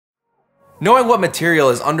Knowing what material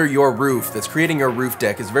is under your roof that's creating your roof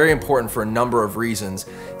deck is very important for a number of reasons,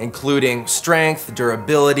 including strength,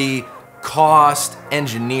 durability, cost,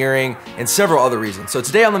 engineering, and several other reasons. So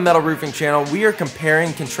today on the Metal Roofing channel, we are comparing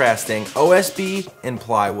and contrasting OSB and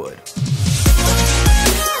plywood.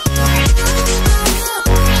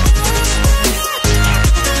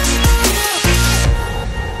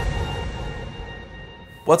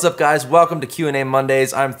 What's up, guys? Welcome to Q&A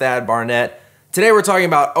Mondays. I'm Thad Barnett. Today we're talking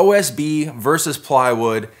about OSB versus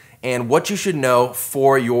plywood and what you should know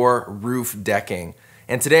for your roof decking.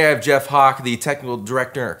 And today I have Jeff Hock, the technical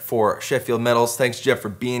director for Sheffield Metals. Thanks, Jeff, for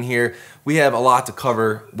being here. We have a lot to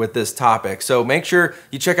cover with this topic. So make sure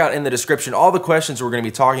you check out in the description. All the questions we're going to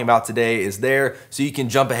be talking about today is there, so you can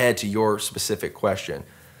jump ahead to your specific question.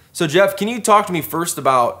 So Jeff, can you talk to me first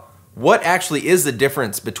about what actually is the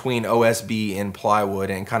difference between OSB and plywood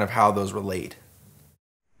and kind of how those relate?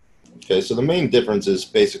 Okay, so the main difference is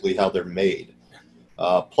basically how they're made.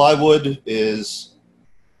 Plywood is,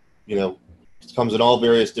 it comes in all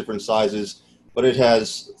various different sizes, but it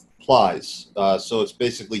has plies. So it's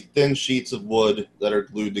basically thin sheets of wood that are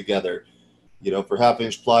glued together. For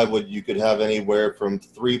half-inch plywood, you could have anywhere from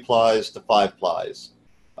 3 plies to 5 plies.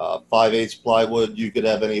 5/8 plywood, you could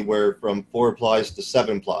have anywhere from 4 plies to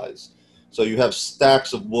 7 plies. So you have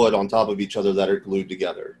stacks of wood on top of each other that are glued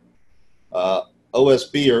together.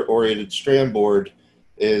 OSB, or oriented strand board,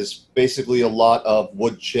 is basically a lot of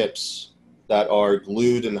wood chips that are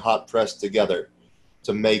glued and hot pressed together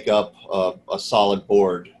to make up a solid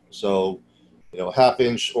board. So,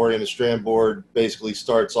 half-inch oriented strand board basically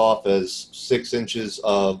starts off as 6 inches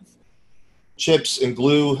of chips and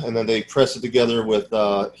glue, and then they press it together with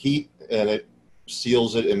heat, and it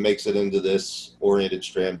seals it and makes it into this oriented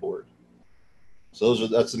strand board. So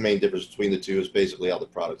that's the main difference between the two, is basically how the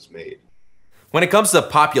product's made. When it comes to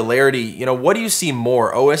popularity, what do you see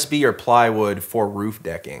more, OSB or plywood for roof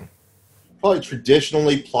decking? Probably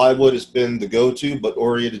traditionally plywood has been the go-to, but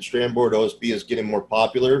oriented strand board, OSB, is getting more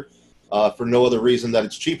popular for no other reason that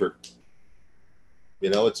it's cheaper.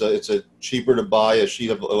 It's a cheaper to buy a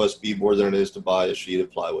sheet of OSB board than it is to buy a sheet of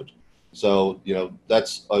plywood. So,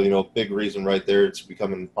 that's a big reason right there. It's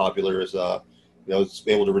becoming popular as it's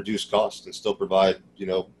able to reduce costs and still provide,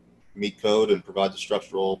 meet code and provide the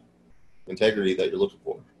structural integrity that you're looking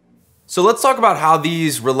for. So let's talk about how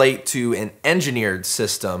these relate to an engineered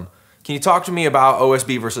system. Can you talk to me about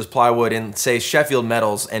OSB versus plywood in, say, Sheffield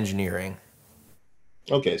Metals engineering?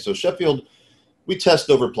 Okay, so Sheffield, we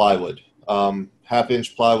test over plywood.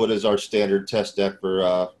 Half-inch plywood is our standard test deck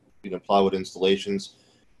for plywood installations.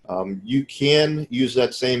 You can use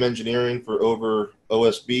that same engineering for over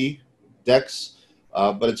OSB decks,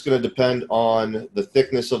 but it's going to depend on the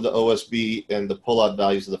thickness of the OSB and the pull-out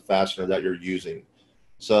values of the fastener that you're using.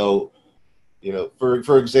 So,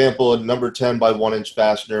 for example, a number 10 by 1 inch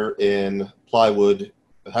fastener in plywood,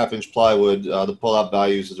 half-inch plywood, the pull-out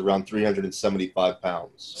values is around 375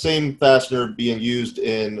 pounds. Same fastener being used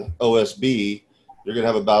in OSB, you're going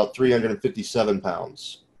to have about 357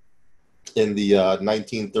 pounds in the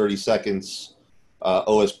 19/32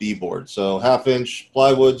 OSB board. So half-inch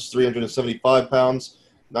plywood's 375 pounds,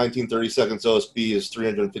 19/32 OSB is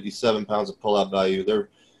 357 pounds of pull-out value. They're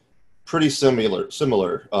pretty similar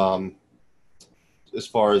as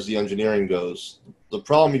far as the engineering goes. The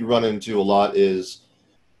problem you run into a lot is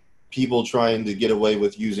people trying to get away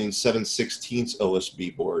with using 7/16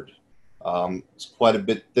 OSB board. It's quite a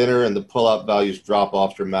bit thinner, and the pull-out values drop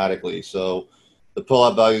off dramatically. So the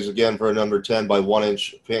pull-out values, again, for a number 10 by 1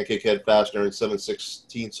 inch pancake head fastener in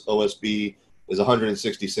 7/16 OSB is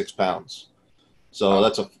 166 pounds. So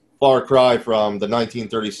that's a far cry from the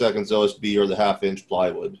 19/32 OSB or the half-inch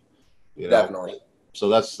plywood. Definitely. So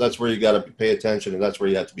that's where you got to pay attention, and that's where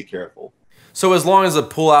you have to be careful. So as long as the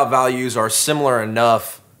pull-out values are similar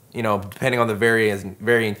enough, depending on the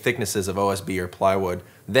varying thicknesses of OSB or plywood,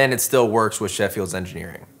 then it still works with Sheffield's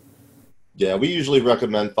engineering. Yeah, we usually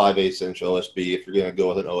recommend 5/8 inch OSB if you're going to go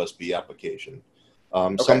with an OSB application.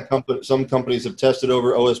 Okay. Some companies have tested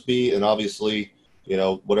over OSB, and obviously,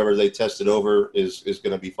 whatever they tested over is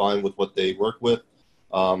going to be fine with what they work with.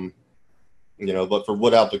 But for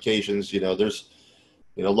wood applications, there's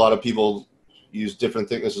a lot of people use different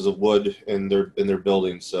thicknesses of wood in their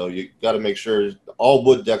buildings. So you got to make sure all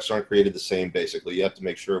wood decks aren't created the same. Basically, you have to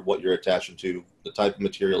make sure what you're attaching to, the type of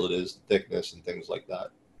material it is, the thickness, and things like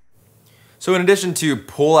that. So in addition to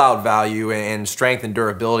pull-out value and strength and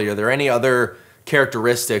durability, are there any other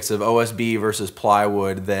characteristics of OSB versus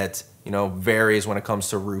plywood that varies when it comes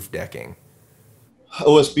to roof decking?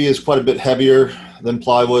 OSB is quite a bit heavier than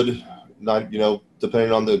plywood.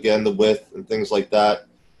 Depending on the width and things like that.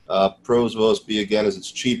 Pros of OSB, again, is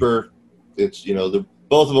it's cheaper. it's,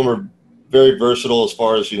 both of them are very versatile as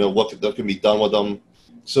far as, what can be done with them.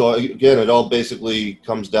 So again, it all basically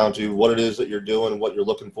comes down to what it is that you're doing, what you're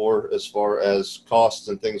looking for as far as costs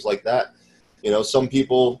and things like that. Some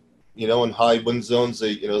people, in high wind zones,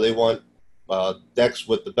 they want decks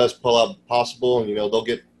with the best pull-out possible, and they'll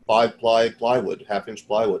get 5-ply plywood, half-inch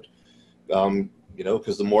plywood.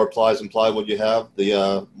 Because the more plies and plywood you have,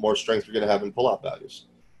 the more strength you're going to have in pull-out values.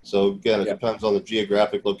 So again, it depends on the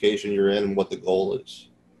geographic location you're in and what the goal is.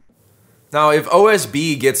 Now, if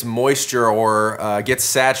OSB gets moisture or gets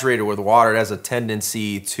saturated with water, it has a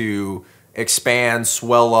tendency to expand,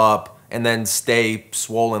 swell up, and then stay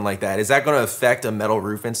swollen like that. Is that going to affect a metal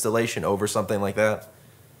roof installation over something like that?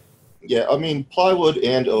 Yeah, I mean, plywood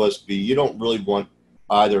and OSB, you don't really want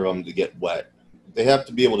either of them to get wet. They have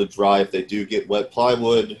to be able to dry if they do get wet.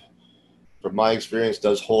 Plywood, from my experience,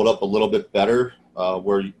 does hold up a little bit better,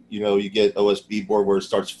 where, you get OSB board where it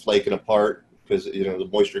starts flaking apart because, the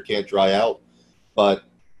moisture can't dry out. But,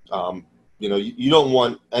 you don't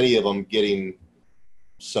want any of them getting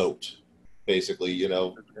soaked, basically.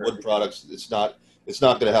 Wood products, it's not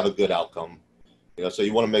going to have a good outcome. So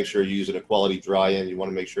you want to make sure you're using a quality dry-in. You want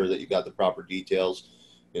to make sure that you got the proper details.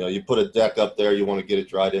 You put a deck up there, you want to get it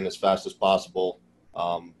dried in as fast as possible,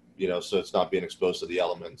 so it's not being exposed to the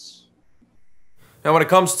elements. Now, when it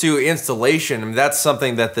comes to installation, I mean, that's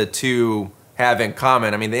something that the two have in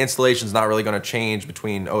common. I mean, the installation's not really going to change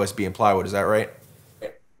between OSB and plywood. Is that right?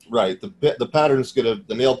 Right. The pattern's the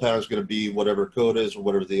nail pattern's gonna be whatever code is or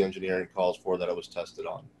whatever the engineering calls for that it was tested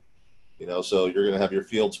on. So you're gonna have your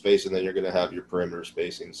field space and then you're gonna have your perimeter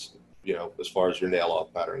spacings. As far as your nail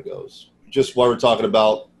off pattern goes. Just while we're talking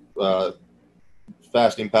about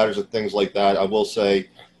fastening patterns and things like that, I will say,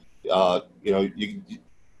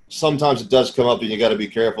 sometimes it does come up and you got to be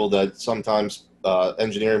careful that sometimes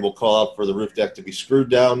engineering will call out for the roof deck to be screwed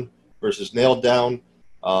down versus nailed down.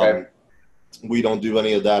 Okay. We don't do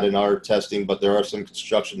any of that in our testing, but there are some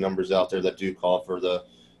construction numbers out there that do call for the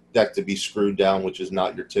deck to be screwed down, which is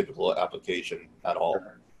not your typical application at all.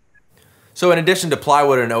 So in addition to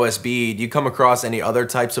plywood and OSB, do you come across any other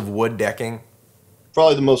types of wood decking?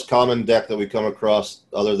 Probably the most common deck that we come across,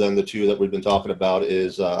 other than the two that we've been talking about,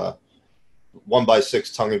 is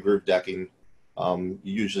 1x6 tongue and groove decking. You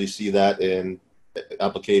usually see that in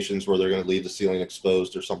applications where they're going to leave the ceiling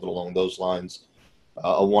exposed or something along those lines.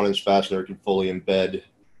 A 1-inch fastener can fully embed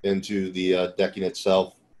into the decking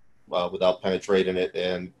itself without penetrating it.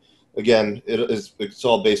 And again, it's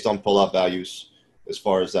all based on pull-out values as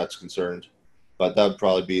far as that's concerned. But that would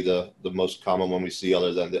probably be the most common one we see,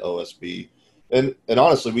 other than the OSB. And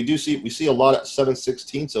honestly, we see a lot of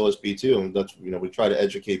 7/16 OSB too, and that's, we try to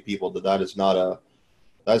educate people that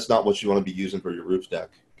that's not what you want to be using for your roof deck,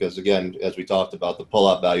 because again, as we talked about, the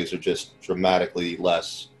pull-out values are just dramatically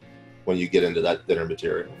less when you get into that thinner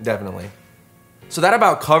material. Definitely. So that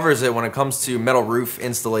about covers it when it comes to metal roof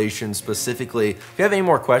installation specifically. If you have any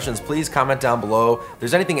more questions, please comment down below. If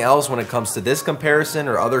there's anything else when it comes to this comparison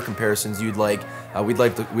or other comparisons you'd like, we'd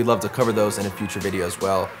love to cover those in a future video as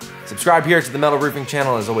well. Subscribe here to the Metal Roofing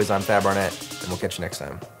channel. As always, I'm Thad Barnett, and we'll catch you next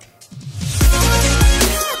time.